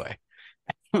shoes? Anyway.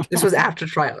 This was after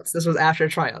tryouts. This was after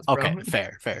tryouts, Okay, bro.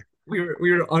 fair. We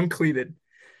were uncleated.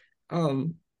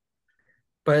 Um,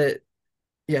 but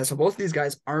yeah, so both of these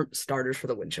guys aren't starters for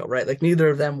the wind chill, right? Like neither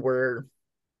of them were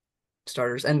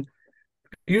starters. And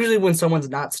usually when someone's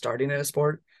not starting in a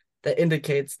sport, that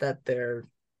indicates that they're,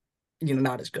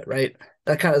 not as good, right?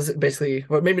 That kind of is basically,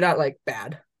 well, maybe not like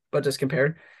bad, but just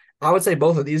compared. I would say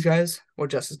both of these guys were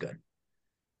just as good.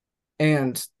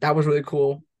 And that was really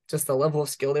cool. Just the level of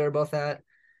skill they were both at.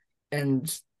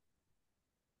 And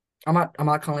I'm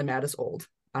not calling Mattis old.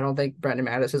 I don't think Brandon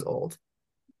Mattis is old.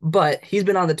 But he's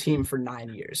been on the team for 9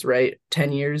 years, right?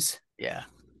 10 years. Yeah.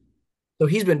 So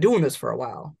he's been doing this for a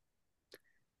while.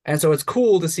 And so it's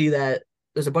cool to see that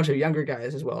there's a bunch of younger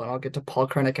guys as well. And I'll get to Paul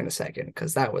Krennick in a second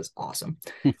because that was awesome.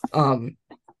 Um,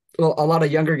 well, a lot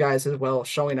of younger guys as well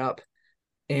showing up.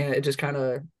 And it just kind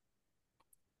of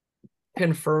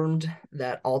confirmed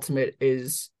that Ultimate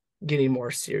is getting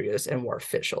more serious and more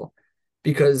official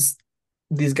because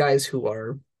these guys who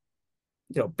are,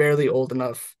 barely old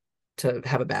enough to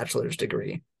have a bachelor's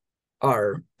degree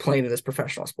are playing in this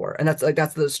professional sport. And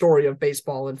that's the story of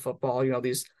baseball and football,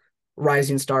 these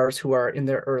rising stars who are in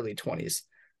their early 20s.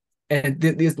 And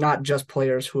these not just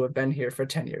players who have been here for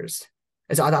 10 years.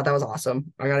 And so I thought that was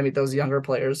awesome. I got to meet those younger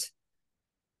players.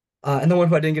 And the one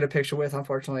who I didn't get a picture with,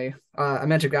 unfortunately, I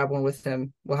meant to grab one with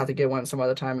him. We'll have to get one some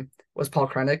other time, was Paul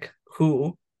Krennick,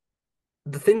 who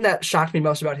the thing that shocked me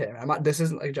most about him, this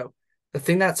isn't like a joke. The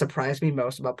thing that surprised me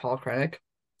most about Paul Krennic,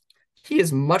 he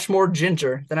is much more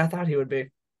ginger than I thought he would be.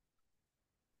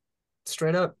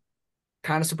 Straight up,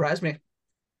 kind of surprised me.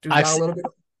 Dude's I've got a se- little bit.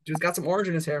 Dude's got some orange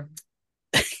in his hair.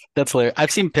 That's hilarious.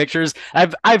 I've seen pictures.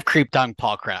 I've creeped on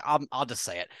Paul Craig. I'll just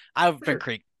say it. I've For been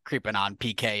sure. creeping on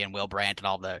PK and Will Brandt and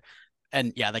all the,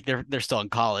 and yeah, like they're still in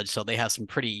college, so they have some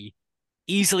pretty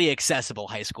easily accessible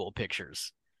high school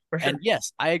pictures. For And sure.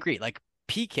 yes, I agree. Like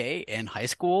PK in high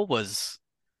school was,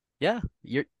 yeah,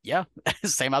 yeah,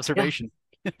 same Yeah, observation.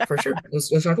 for sure.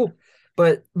 It's not cool.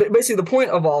 But basically the point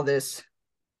of all this,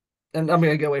 and I'm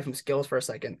gonna get away from skills for a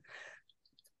second.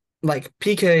 Like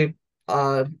PK,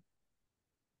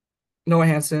 Noah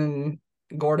Hansen,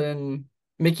 Gordon,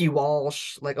 Mickey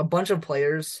Walsh, like a bunch of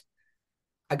players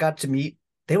I got to meet.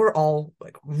 They were all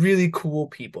like really cool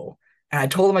people. And I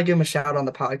told them I'd give them a shout on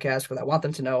the podcast because I want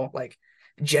them to know, like,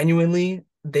 genuinely,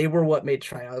 they were what made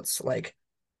tryouts like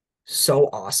so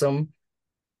awesome.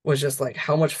 Was just like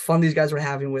how much fun these guys were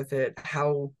having with it,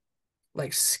 how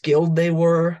like skilled they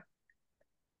were.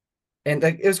 And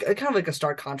like it was kind of like a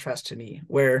stark contrast to me,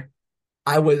 where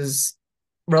I was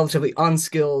relatively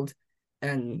unskilled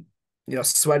and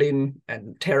sweating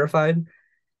and terrified.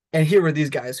 And here were these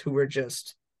guys who were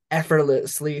just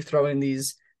effortlessly throwing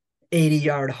these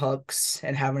 80-yard hooks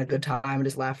and having a good time and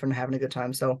just laughing and having a good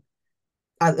time. So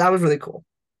that was really cool.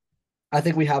 I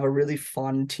think we have a really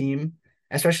fun team,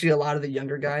 especially a lot of the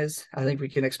younger guys. I think we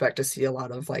can expect to see a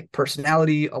lot of like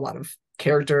personality, a lot of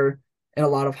character, and a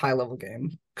lot of high level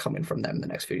game coming from them in the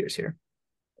next few years here.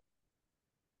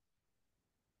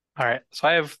 All right, so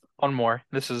I have one more.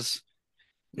 This is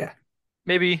Yeah.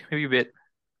 maybe a bit,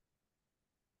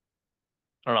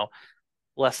 I don't know,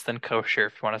 less than kosher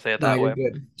if you want to say it No, that you're way.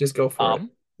 good. Just go for it.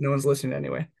 Um, No one's listening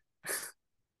anyway.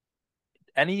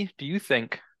 do you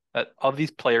think that of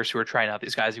these players who are trying out,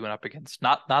 these guys you went up against,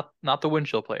 not the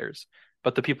Winchell players,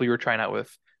 but the people you were trying out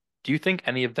with, do you think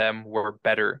any of them were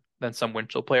better than some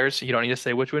Winchell players? You don't need to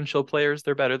say which Winchell players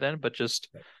they're better than, but just,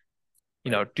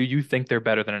 Right. do you think they're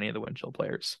better than any of the Winchell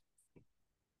players?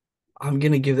 I'm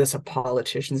gonna give this a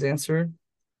politician's answer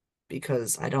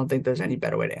because I don't think there's any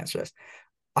better way to answer this.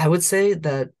 I would say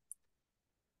that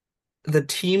the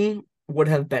team would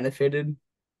have benefited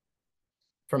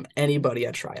from anybody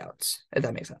at tryouts, if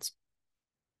that makes sense.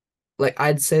 Like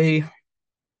I'd say,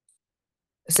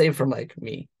 save from like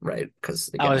me, right? Because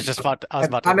again, I was about to I'm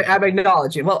interject.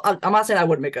 acknowledging. Well, I'm not saying I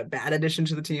wouldn't make a bad addition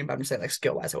to the team. I'm just saying like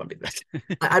skill wise, I wouldn't be the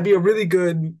best. I'd be a really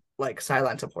good like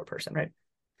sideline support person, right?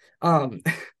 Um,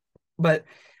 but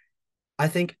I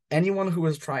think anyone who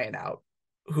was trying out,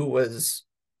 who was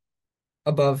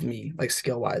above me, like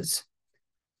skill wise,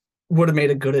 would have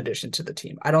made a good addition to the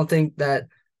team. I don't think that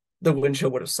the win show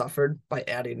would have suffered by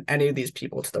adding any of these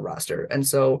people to the roster. And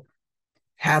so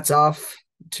hats off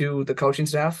to the coaching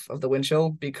staff of the win show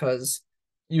because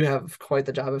you have quite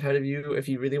the job ahead of you if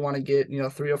you really want to get,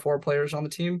 3 or 4 players on the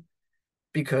team,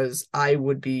 because I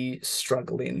would be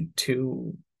struggling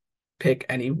to pick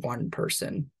any one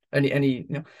person.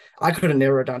 I couldn't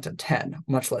narrow it down to 10,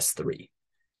 much less 3.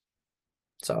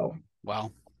 So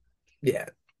Wow, yeah.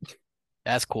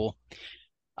 that's cool.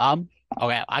 Um,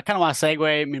 okay, I kind of want to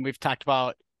segue. I mean, we've talked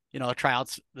about,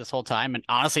 tryouts this whole time, and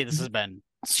honestly, this has been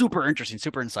super interesting,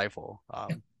 super insightful.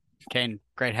 Caine,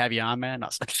 great to have you on, man.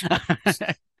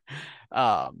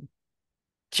 Um,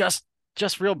 just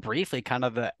real briefly, kind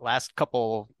of the last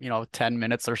couple, 10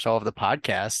 minutes or so of the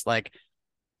podcast, like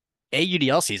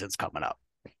AUDL season's coming up.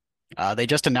 They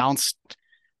just announced,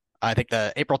 I think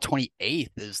the April 28th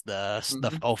is the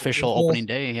official opening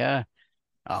day. Yeah.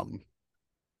 Um,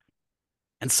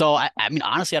 And so I mean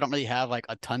honestly I don't really have like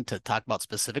a ton to talk about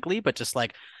specifically, but just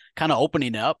like kind of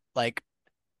opening up, like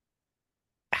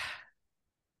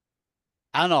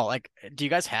I don't know, like do you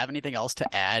guys have anything else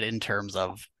to add in terms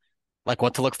of like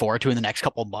what to look forward to in the next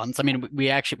couple of months? I mean, we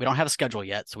don't have a schedule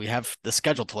yet, so we have the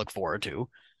schedule to look forward to.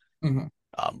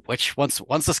 Mm-hmm. Which once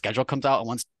the schedule comes out and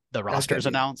once the That's roster gonna is be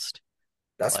announced,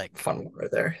 that's like fun one right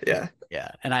there. Yeah.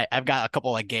 yeah, and I've got a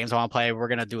couple like games I want to play. We're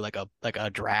gonna do like a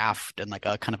draft and like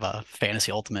a kind of a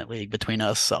fantasy ultimate league between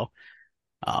us. So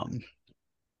um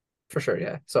For sure,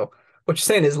 yeah. So what you're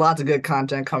saying is lots of good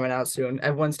content coming out soon.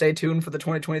 Everyone stay tuned for the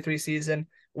 2023 season.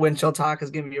 When Chill Talk is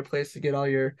giving you a place to get all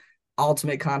your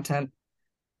ultimate content.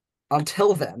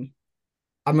 Until then,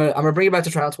 I'm gonna bring it back to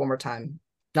tryouts one more time.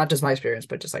 Not just my experience,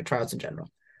 but just like tryouts in general.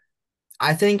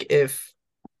 I think if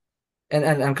and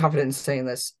I'm confident in saying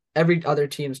this, every other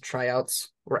team's tryouts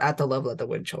were at the level that the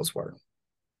Wind Chills were.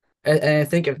 And I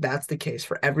think if that's the case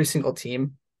for every single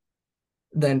team,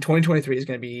 then 2023 is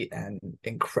going to be an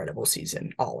incredible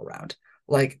season all around.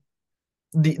 Like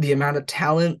the amount of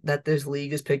talent that this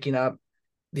league is picking up,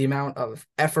 the amount of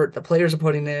effort the players are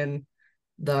putting in,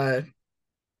 the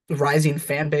rising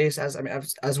fan base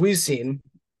as we've seen.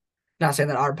 Not saying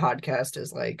that our podcast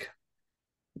is like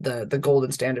the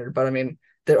golden standard, but I mean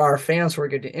there are fans who are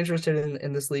getting interested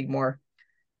in this league more.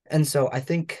 And so I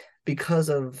think because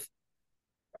of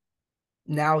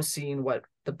now seeing what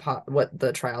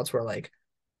the tryouts were like,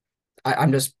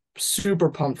 I'm just super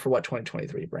pumped for what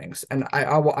 2023 brings. And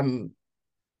I'm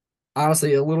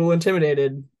honestly a little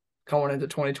intimidated going into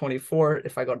 2024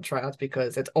 if I go to tryouts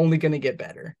because it's only going to get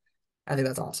better. I think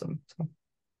that's awesome. So.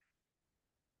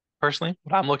 Personally,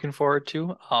 what I'm looking forward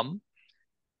to, I'm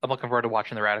looking forward to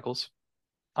watching the Radicals.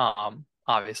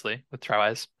 Obviously with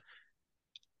Tryouts.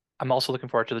 I'm also looking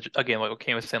forward to again, like what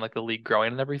Caine was saying, like the league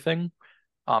growing and everything.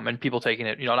 And people taking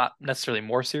it, not necessarily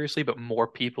more seriously, but more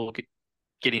people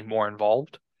getting more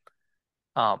involved.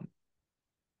 Um,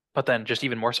 but then just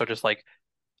even more so, just like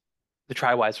the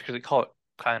Try-Wise, because we call it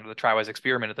kind of the Try-Wise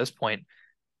experiment at this point,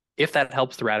 if that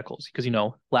helps the Radicals, because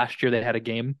last year they had a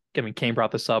game. I mean, Caine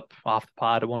brought this up off the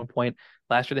pod at one point.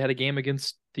 Last year they had a game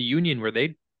against the Union where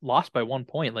they lost by 1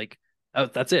 point. Like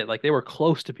that's it. Like they were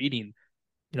close to beating,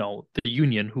 the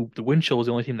Union, who the Wind Chill was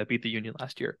the only team that beat the Union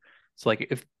last year. So like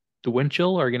if the Wind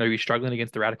Chill are going to be struggling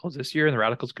against the Radicals this year, and the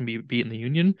Radicals can be beating the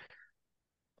Union,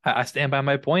 I stand by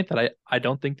my point that I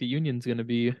don't think the Union's going to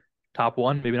be top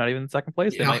one, maybe not even in second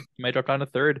place. They Yeah. might drop down to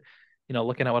third.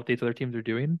 Looking at what these other teams are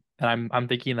doing, and I'm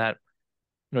thinking that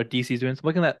DC's doing. So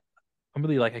looking at, I'm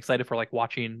really like excited for like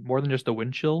watching more than just the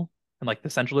Wind Chill and like the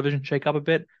Central Division shake up a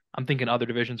bit. I'm thinking other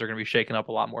divisions are going to be shaken up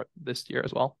a lot more this year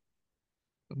as well.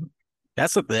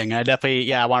 That's the thing. I definitely,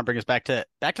 yeah, I want to bring us back to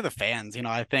the fans.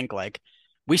 I think like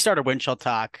we started Wind Chill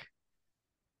Talk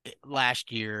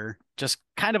last year just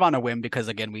kind of on a whim because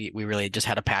again we really just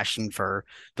had a passion for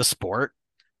the sport,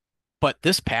 but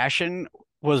this passion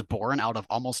was born out of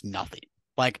almost nothing.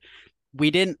 Like we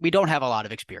don't have a lot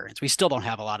of experience. We still don't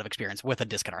have a lot of experience with a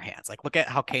disc in our hands. Like look at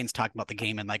how Caine's talking about the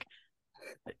game, and like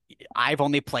I've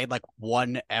only played like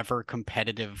one ever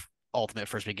competitive ultimate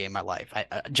frisbee game in my life.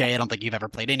 Jay, I don't think you've ever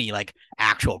played any like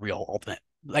actual real ultimate.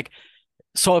 Like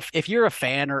so if you're a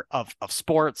fan of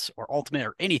sports or ultimate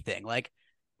or anything, like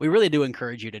we really do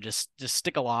encourage you to just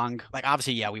stick along. Like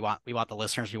obviously, yeah, we want the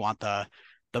listeners, we want the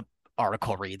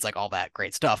article reads, like all that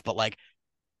great stuff, but like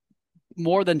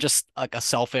more than just like a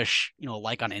selfish,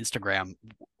 like on Instagram,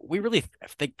 we really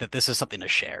think that this is something to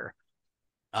share.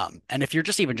 And if you're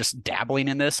just even just dabbling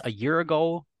in this a year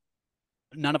ago,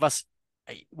 none of us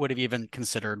would have even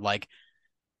considered like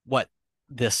what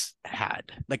this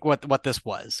had, like what this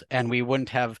was, and we wouldn't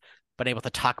have been able to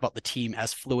talk about the team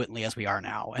as fluently as we are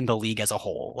now and the league as a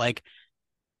whole. Like,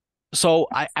 so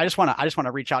I just want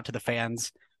to reach out to the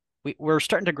fans. We're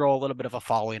starting to grow a little bit of a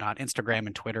following on Instagram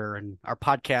and Twitter, and our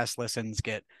podcast listens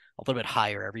get a little bit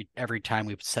higher every time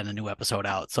we send a new episode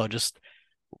out. So just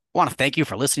want to thank you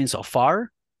for listening so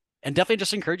far, and definitely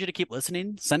just encourage you to keep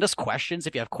listening. Send us questions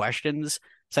if you have questions.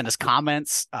 Send us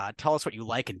comments. Tell us what you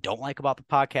like and don't like about the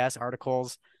podcast,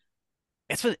 articles.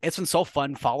 It's been so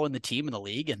fun following the team in the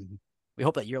league, and we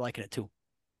hope that you're liking it too.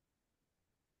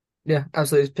 Yeah,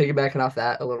 absolutely. Just piggybacking off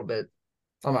that a little bit.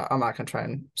 I'm not gonna try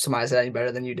and surmise it any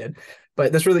better than you did,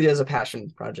 but this really is a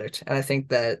passion project, and I think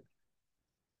that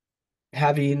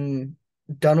having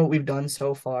done what we've done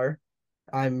so far,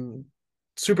 I'm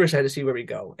super excited to see where we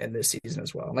go in this season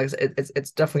as well. Like I said,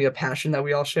 it's definitely a passion that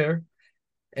we all share,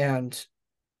 and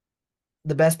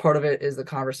the best part of it is the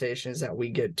conversations that we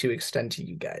get to extend to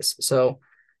you guys. So,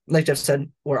 like Jeff said,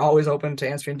 we're always open to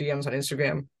answering DMs on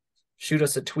Instagram. Shoot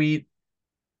us a tweet.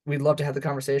 We'd love to have the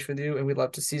conversation with you, and we'd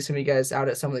love to see some of you guys out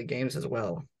at some of the games as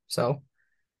well. So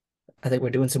I think we're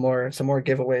doing some more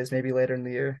giveaways maybe later in the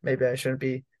year. Maybe I shouldn't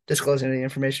be disclosing any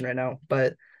information right now,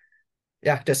 but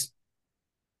yeah, just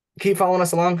keep following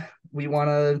us along. We want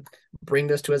to bring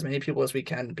this to as many people as we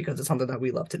can because it's something that we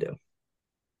love to do.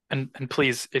 And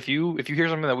please, if you hear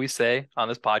something that we say on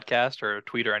this podcast or a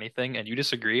tweet or anything, and you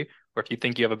disagree, or if you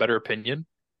think you have a better opinion,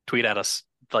 tweet at us.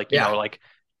 Like Yeah. like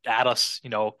at us.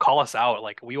 Call us out.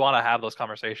 Like we want to have those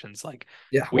conversations. Like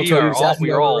Yeah, we'll we tell you are all exactly we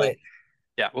why are we're all right.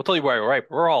 yeah. We'll tell you why we're right.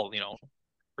 We're all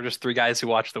we're just three guys who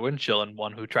watched the Wind Chill and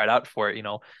one who tried out for it.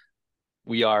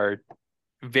 We are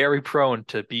very prone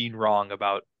to being wrong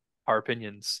about our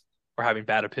opinions or having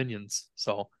bad opinions.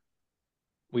 So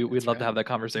we'd That's love to right. have that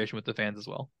conversation with the fans as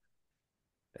well.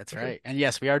 That's Okay. right. And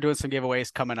yes, we are doing some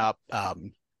giveaways coming up.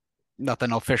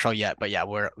 Nothing official yet, but yeah,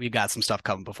 we've got some stuff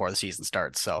coming before the season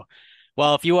starts. So,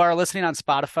 well, if you are listening on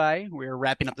Spotify, we're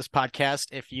wrapping up this podcast.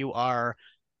 If you are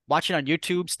watching on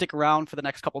YouTube, stick around for the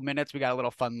next couple minutes. We got a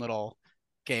little fun little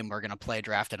game we're gonna play,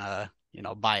 drafting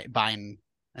buying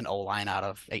an O line out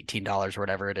of $18 or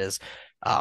whatever it is.